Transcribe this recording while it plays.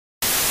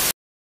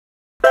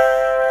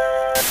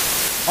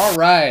All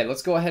right,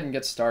 let's go ahead and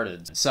get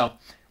started. So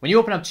when you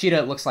open up Cheetah,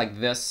 it looks like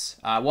this.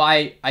 Well,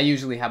 I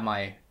usually have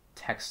my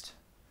text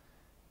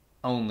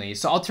only.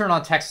 So I'll turn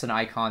on text and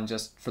icon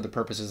just for the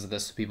purposes of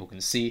this so people can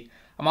see.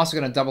 I'm also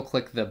going to double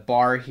click the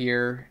bar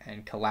here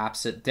and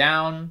collapse it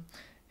down.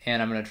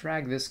 And I'm going to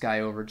drag this guy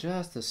over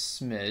just a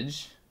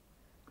smidge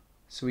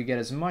so we get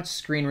as much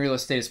screen real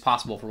estate as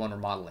possible for when we're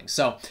modeling.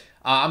 So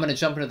I'm going to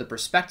jump into the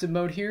perspective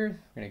mode here.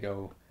 I'm going to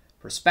go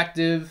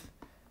perspective,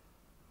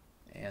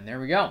 and there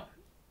we go.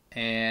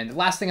 And the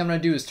last thing I'm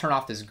going to do is turn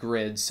off this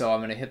grid. So I'm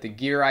going to hit the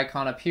gear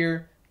icon up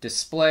here,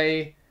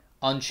 display,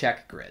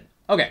 uncheck grid.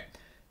 Okay,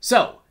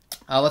 so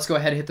let's go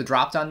ahead and hit the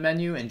drop-down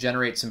menu and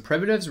generate some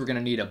primitives. We're going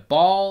to need a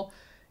ball,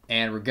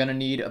 and we're going to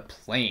need a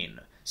plane.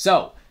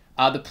 So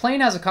the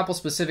plane has a couple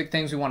specific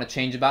things we want to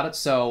change about it.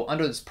 So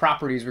under this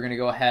properties, we're going to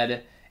go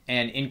ahead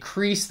and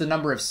increase the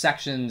number of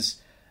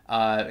sections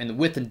in the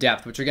width and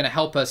depth, which are going to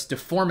help us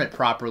deform it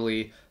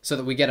properly so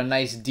that we get a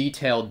nice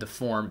detailed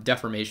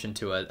deformation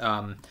to it.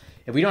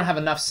 If we don't have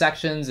enough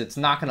sections, it's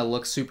not going to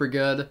look super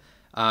good.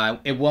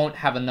 It won't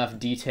have enough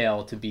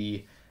detail to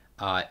be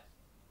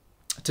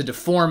to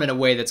deform in a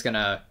way that's going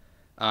to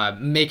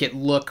make it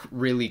look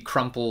really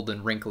crumpled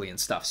and wrinkly and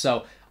stuff.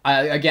 So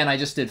again, I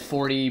just did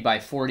 40 by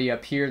 40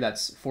 up here.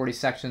 That's 40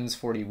 sections,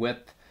 40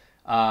 width.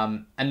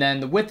 And then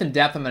the width and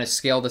depth, I'm going to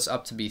scale this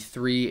up to be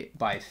 3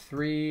 by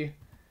 3.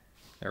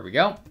 There we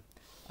go.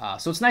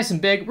 So it's nice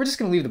and big. We're just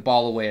going to leave the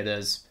ball the way it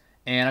is.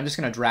 And I'm just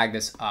going to drag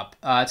this up.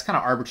 It's kind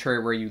of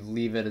arbitrary where you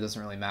leave it. It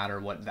doesn't really matter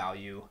what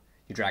value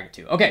you drag it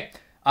to. Okay,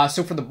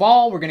 so for the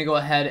ball, we're going to go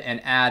ahead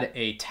and add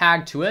a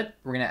tag to it.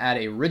 We're going to add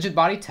a rigid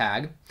body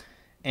tag.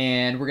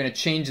 And we're going to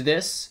change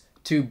this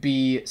to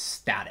be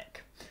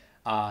static.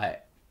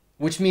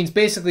 Which means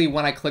basically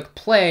when I click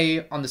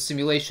play on the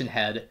simulation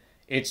head,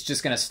 it's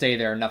just going to stay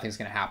there. Nothing's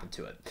going to happen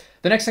to it.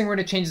 The next thing we're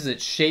going to change is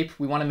its shape.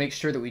 We want to make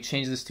sure that we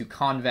change this to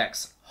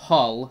convex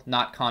hull,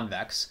 not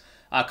convex.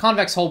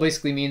 Convex hull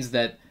basically means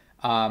that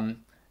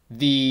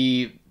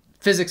the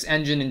physics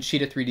engine in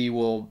Cheetah 3D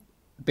will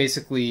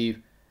basically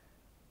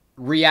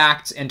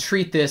react and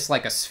treat this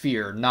like a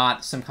sphere,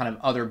 not some kind of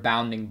other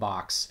bounding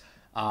box.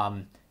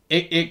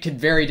 It could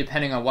vary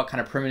depending on what kind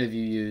of primitive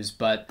you use,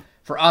 but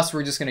for us,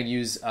 we're just going to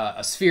use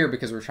a sphere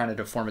because we're trying to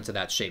deform it to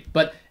that shape.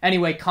 But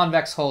anyway,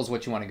 convex hull is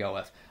what you want to go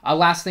with.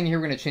 Last thing here,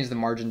 we're going to change the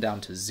margin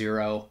down to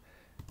 0.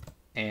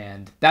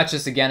 And that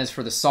just, again, is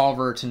for the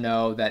solver to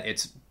know that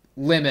its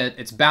limit,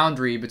 its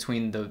boundary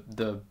between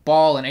the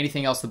ball and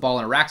anything else the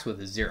ball interacts with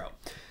is 0.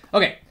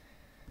 Okay,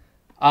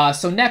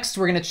 so next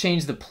we're going to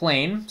change the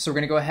plane. So we're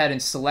going to go ahead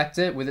and select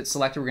it. With it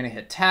selected, we're going to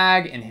hit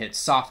tag and hit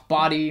soft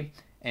body.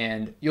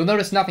 And you'll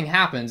notice nothing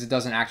happens. It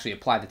doesn't actually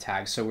apply the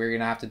tag. So we're going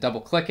to have to double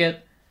click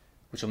it,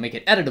 which will make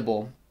it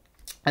editable.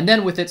 And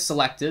then with it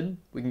selected,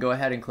 we can go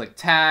ahead and click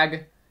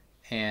tag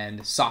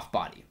and soft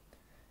body.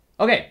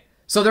 Okay,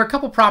 so there are a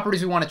couple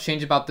properties we want to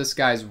change about this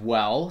guy as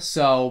well.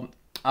 So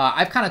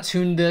I've kind of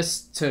tuned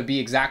this to be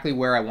exactly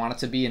where I want it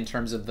to be in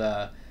terms of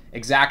the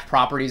exact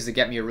properties that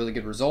get me a really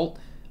good result.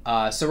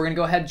 So we're going to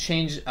go ahead and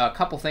change a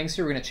couple things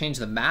here. We're going to change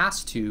the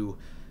mass to,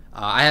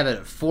 I have it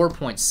at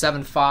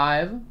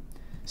 4.75.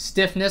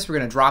 Stiffness, we're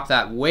going to drop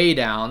that way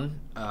down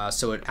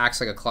so it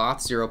acts like a cloth,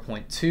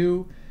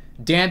 0.2.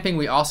 Damping,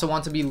 we also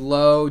want to be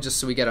low just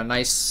so we get a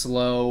nice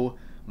slow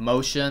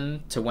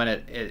motion to when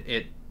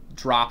it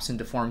drops and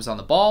deforms on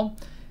the ball.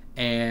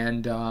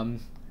 And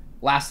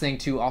last thing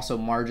too, also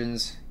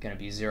margins, going to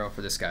be 0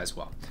 for this guy as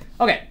well.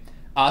 Okay,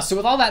 so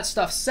with all that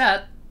stuff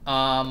set,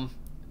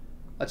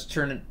 let's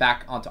turn it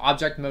back onto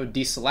object mode,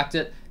 deselect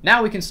it.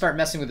 Now we can start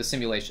messing with the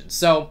simulation.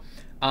 So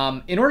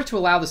in order to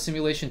allow the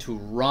simulation to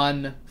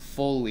run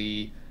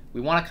fully,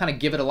 we want to kind of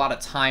give it a lot of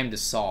time to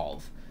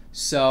solve.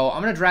 So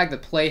I'm going to drag the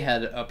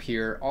playhead up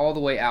here all the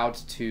way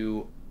out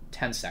to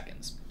 10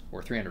 seconds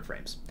or 300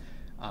 frames.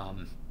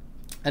 And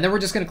then we're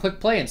just going to click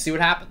play and see what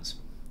happens.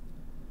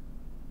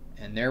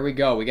 And there we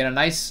go. We get a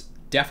nice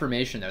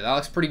deformation there. That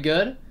looks pretty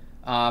good.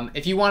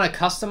 If you want to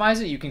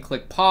customize it, you can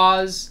click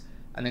pause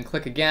and then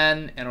click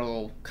again, and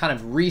it'll kind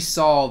of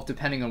resolve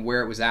depending on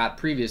where it was at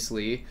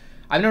previously.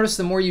 I've noticed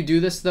the more you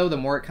do this, though, the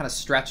more it kind of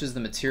stretches the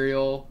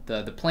material,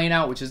 the plane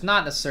out, which is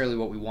not necessarily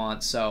what we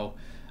want. So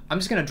I'm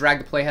just going to drag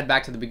the playhead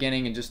back to the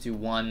beginning and just do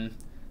one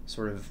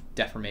sort of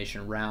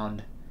deformation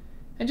round.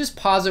 And just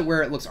pause it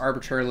where it looks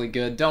arbitrarily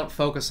good. Don't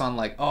focus on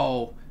like,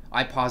 oh,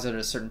 I pause it at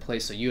a certain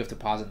place, so you have to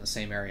pause it in the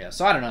same area.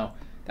 So I don't know.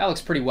 That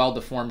looks pretty well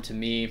deformed to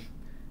me.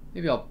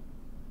 Maybe I'll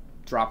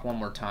drop one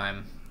more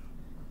time.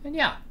 And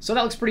yeah, so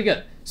that looks pretty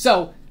good.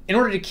 So in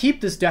order to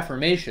keep this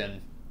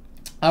deformation,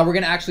 we're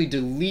going to actually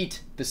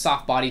delete the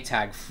soft body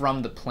tag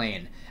from the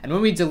plane. And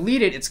when we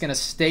delete it, it's going to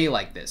stay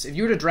like this. If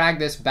you were to drag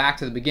this back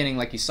to the beginning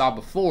like you saw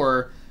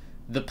before,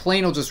 the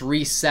plane will just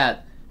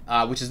reset,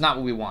 which is not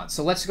what we want.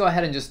 So let's go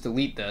ahead and just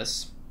delete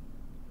this.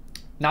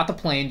 Not the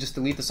plane, just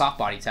delete the soft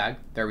body tag.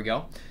 There we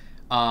go.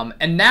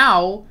 And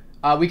now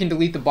we can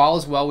delete the ball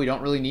as well. We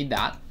don't really need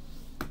that.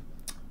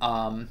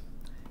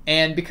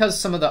 And because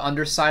some of the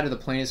underside of the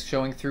plane is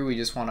showing through, we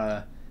just want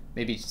to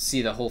maybe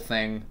see the whole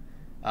thing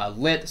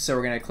lit, so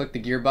we're going to click the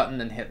gear button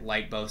and hit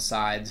light both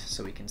sides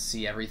so we can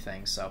see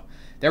everything. So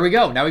there we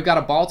go. Now we've got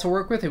a ball to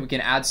work with, and we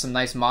can add some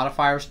nice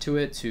modifiers to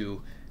it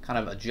to kind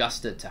of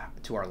adjust it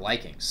to our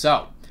liking.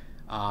 So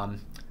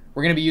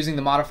we're going to be using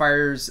the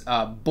modifiers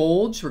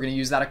bulge. We're going to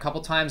use that a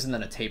couple times, and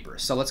then a taper.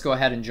 So let's go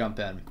ahead and jump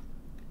in.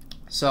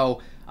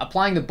 So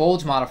applying the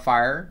bulge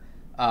modifier,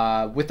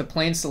 with the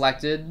plane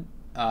selected,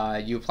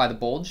 you apply the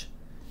bulge.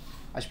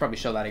 I should probably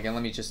show that again.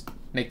 Let me just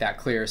make that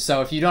clear.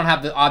 So if you don't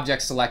have the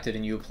object selected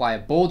and you apply a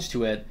bulge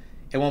to it,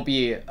 it won't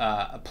be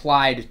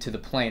applied to the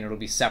plane. It'll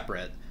be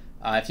separate.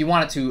 If you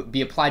want it to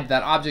be applied to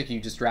that object, you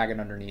just drag it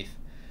underneath.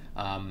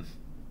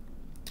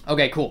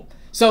 Okay, cool.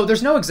 So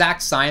there's no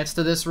exact science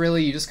to this,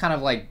 really. You just kind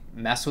of like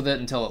mess with it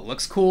until it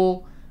looks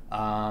cool.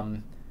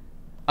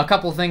 A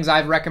couple of things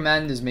I'd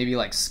recommend is maybe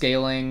like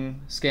scaling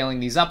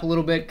these up a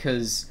little bit,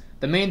 because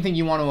the main thing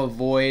you want to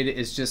avoid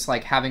is just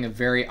like having a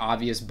very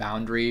obvious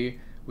boundary,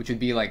 which would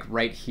be like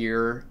right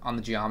here on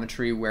the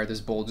geometry where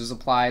this bulge is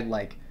applied,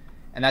 like,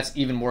 and that's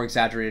even more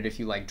exaggerated if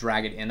you like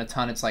drag it in a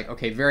ton. It's like,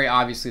 okay, very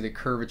obviously the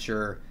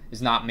curvature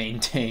is not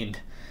maintained.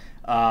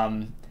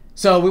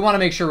 So we want to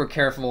make sure we're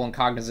careful and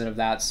cognizant of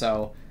that.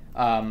 So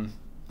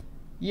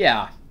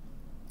yeah,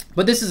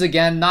 but this is,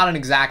 again, not an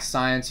exact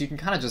science. You can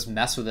kind of just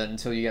mess with it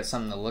until you get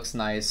something that looks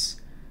nice.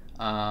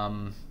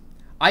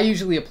 I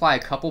usually apply a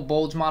couple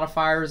bulge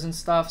modifiers and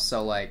stuff,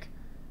 so like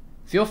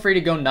feel free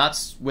to go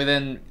nuts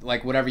within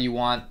like whatever you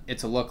want it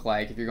to look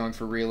like if you're going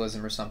for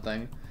realism or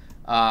something.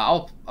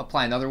 I'll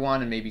apply another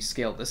one and maybe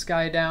scale this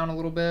guy down a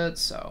little bit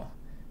so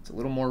it's a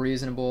little more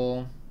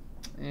reasonable,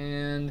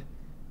 and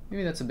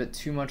maybe that's a bit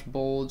too much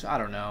bulge. I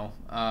don't know.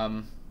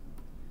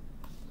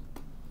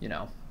 You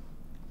know,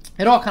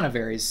 it all kind of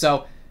varies.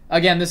 So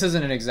again, this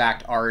isn't an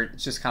exact art.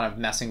 It's just kind of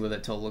messing with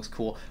it till it looks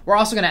cool. We're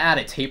also going to add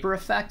a taper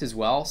effect as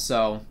well.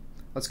 So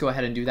let's go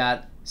ahead and do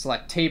that.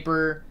 Select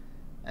taper,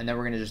 and then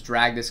we're going to just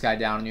drag this guy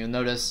down, and you'll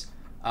notice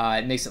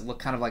it makes it look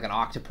kind of like an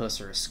octopus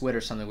or a squid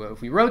or something.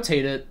 If we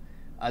rotate it,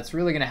 it's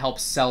really going to help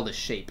sell the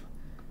shape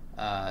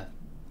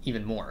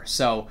even more.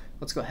 So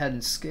let's go ahead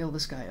and scale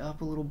this guy up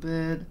a little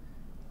bit,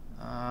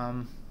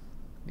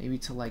 maybe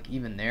to like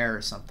even there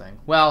or something.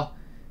 Well,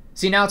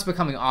 see, now it's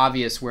becoming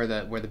obvious where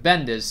the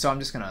bend is, so I'm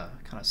just going to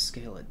kind of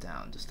scale it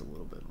down just a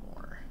little bit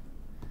more.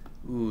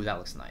 Ooh, that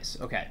looks nice.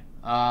 Okay.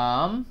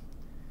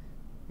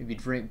 Maybe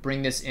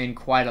bring this in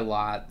quite a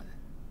lot.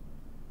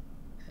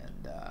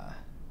 And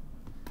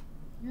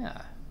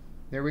yeah,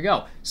 there we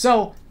go.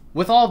 So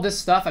with all this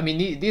stuff, I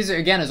mean, these are,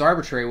 again, is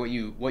arbitrary. What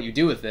you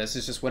do with this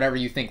is just whatever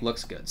you think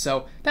looks good.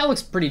 So that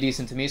looks pretty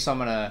decent to me, so I'm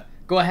going to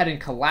go ahead and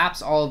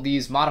collapse all of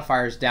these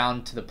modifiers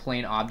down to the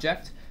plane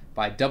object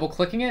by double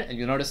clicking it, and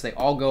you'll notice they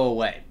all go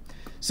away.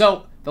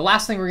 So the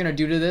last thing we're going to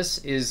do to this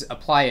is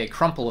apply a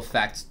crumple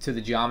effect to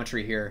the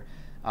geometry here.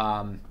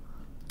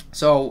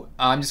 So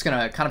I'm just going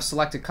to kind of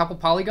select a couple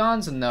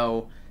polygons and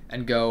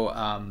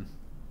go,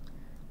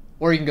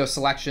 or you can go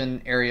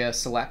selection, area,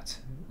 select,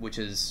 which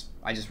is,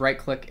 I just right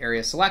click,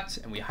 area, select,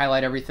 and we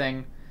highlight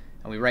everything,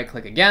 and we right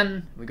click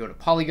again, we go to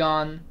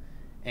polygon,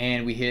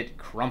 and we hit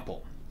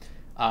crumple.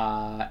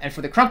 And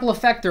for the crumple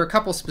effect, there are a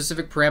couple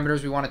specific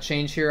parameters we want to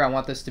change here. I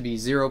want this to be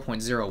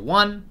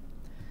 0.01.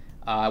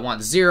 I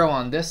want 0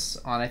 on this,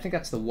 I think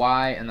that's the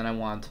Y, and then I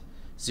want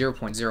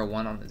 0.01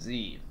 on the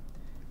Z.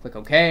 Click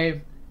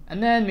OK,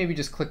 and then maybe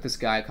just click this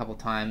guy a couple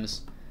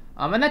times.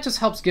 And that just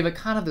helps give it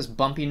kind of this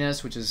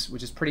bumpiness, which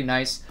is pretty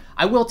nice.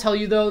 I will tell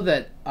you though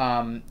that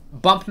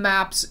bump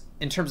maps,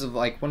 in terms of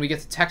like when we get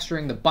to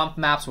texturing, the bump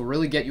maps will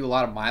really get you a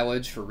lot of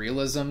mileage for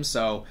realism.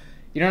 So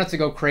you don't have to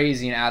go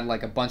crazy and add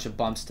like a bunch of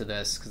bumps to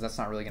this, because that's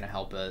not really going to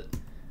help it.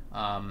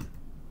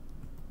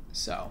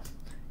 So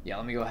yeah,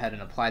 let me go ahead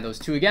and apply those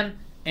two again.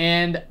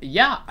 And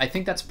yeah, I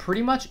think that's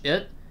pretty much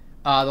it.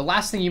 The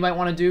last thing you might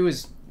want to do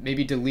is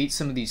maybe delete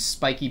some of these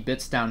spiky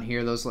bits down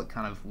here. Those look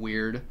kind of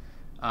weird.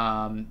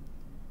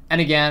 And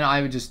again,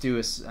 I would just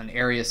do an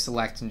area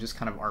select and just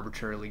kind of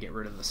arbitrarily get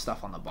rid of the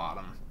stuff on the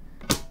bottom.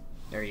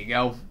 There you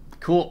go.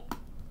 Cool.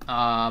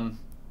 And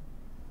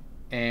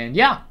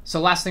yeah, so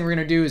last thing we're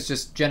going to do is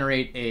just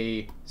generate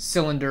a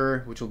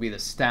cylinder, which will be the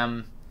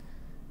stem.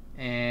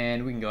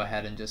 And we can go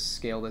ahead and just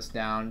scale this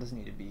down. Doesn't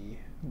need to be,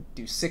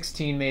 do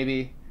 16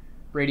 maybe.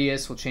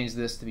 Radius, we'll change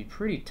this to be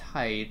pretty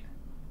tight.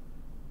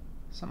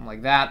 Something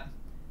like that.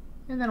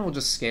 And then we'll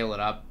just scale it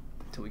up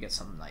until we get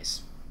something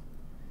nice.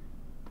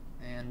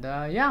 And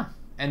yeah,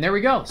 and there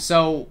we go.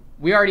 So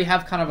we already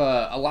have kind of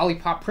a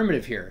lollipop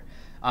primitive here.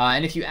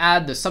 And if you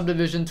add the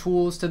subdivision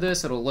tools to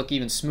this, it'll look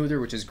even smoother,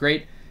 which is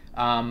great.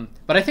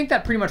 But I think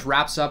that pretty much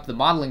wraps up the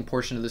modeling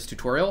portion of this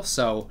tutorial.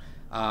 So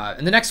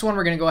in the next one,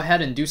 we're going to go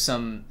ahead and do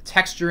some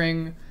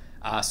texturing,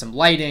 some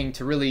lighting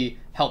to really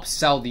help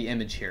sell the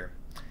image here.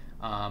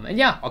 And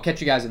yeah, I'll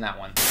catch you guys in that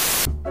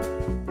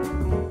one.